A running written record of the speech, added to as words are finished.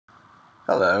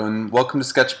Hello and welcome to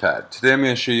Sketchpad. Today I'm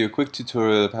going to show you a quick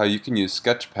tutorial of how you can use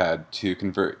Sketchpad to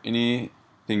convert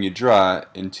anything you draw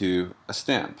into a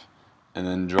stamp and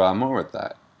then draw more with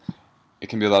that. It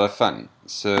can be a lot of fun.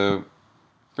 So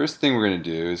first thing we're going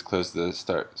to do is close the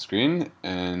start screen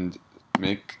and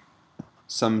make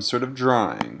some sort of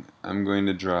drawing. I'm going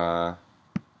to draw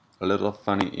a little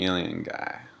funny alien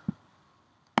guy.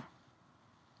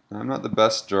 Now, I'm not the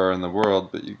best drawer in the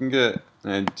world, but you can get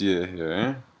an idea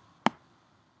here.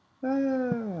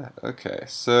 Okay,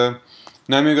 so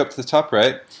now I'm going to go up to the top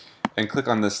right and click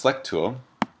on the select tool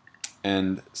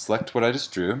and select what I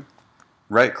just drew,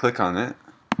 right click on it,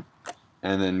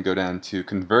 and then go down to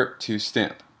convert to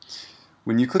stamp.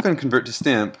 When you click on convert to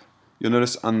stamp, you'll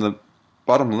notice on the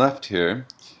bottom left here,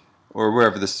 or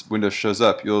wherever this window shows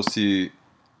up, you'll see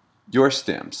your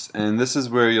stamps, and this is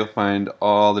where you'll find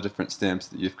all the different stamps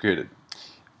that you've created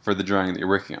for the drawing that you're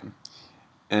working on.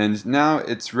 And now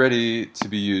it's ready to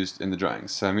be used in the drawing.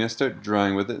 So I'm going to start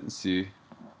drawing with it and see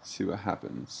what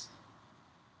happens.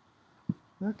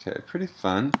 Okay, pretty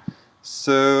fun.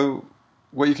 So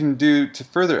what you can do to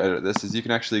further edit this is you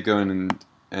can actually go in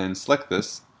and select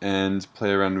this and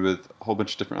play around with a whole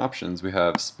bunch of different options. We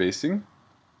have spacing,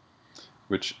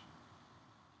 which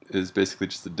is basically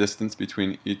just the distance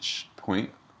between each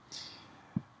point.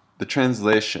 The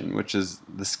translation, which is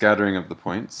the scattering of the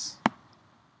points.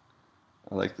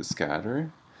 I like the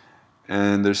scatter.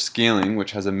 And there's scaling,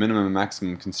 which has a minimum and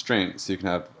maximum constraint, so you can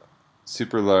have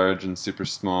super large and super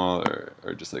small,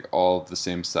 or just like all the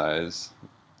same size,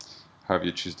 however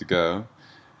you choose to go.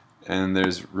 And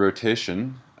there's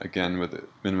rotation, again with a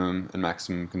minimum and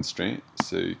maximum constraint,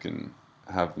 so you can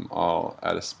have them all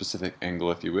at a specific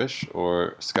angle if you wish,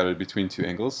 or scattered between two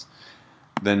angles.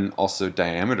 Then also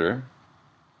diameter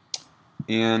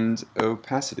and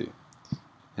opacity.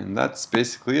 And that's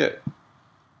basically it.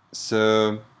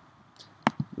 So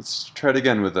let's try it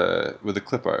again with a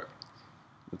clip art.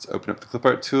 Let's open up the clip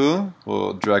art tool.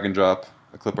 We'll drag and drop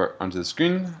a clip art onto the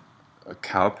screen. A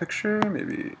cow picture,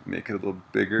 maybe make it a little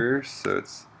bigger so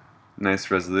it's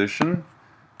nice resolution.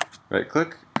 Right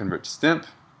click, convert to stamp.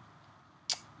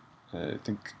 I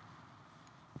think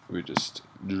we just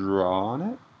draw on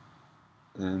it,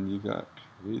 and you got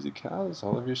crazy cows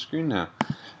all over your screen now.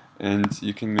 And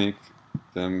you can make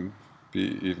them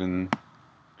be even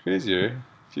crazier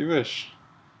if you wish.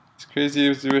 As crazy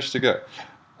as you wish to go.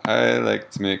 I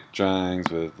like to make drawings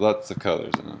with lots of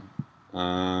colors in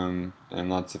them, and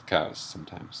lots of cows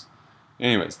sometimes.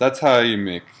 Anyways, that's how you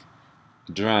make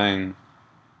a drawing.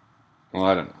 Well,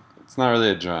 I don't know. It's not really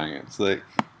a drawing. It's like,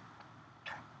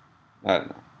 I don't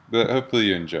know. But hopefully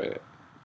you enjoy it.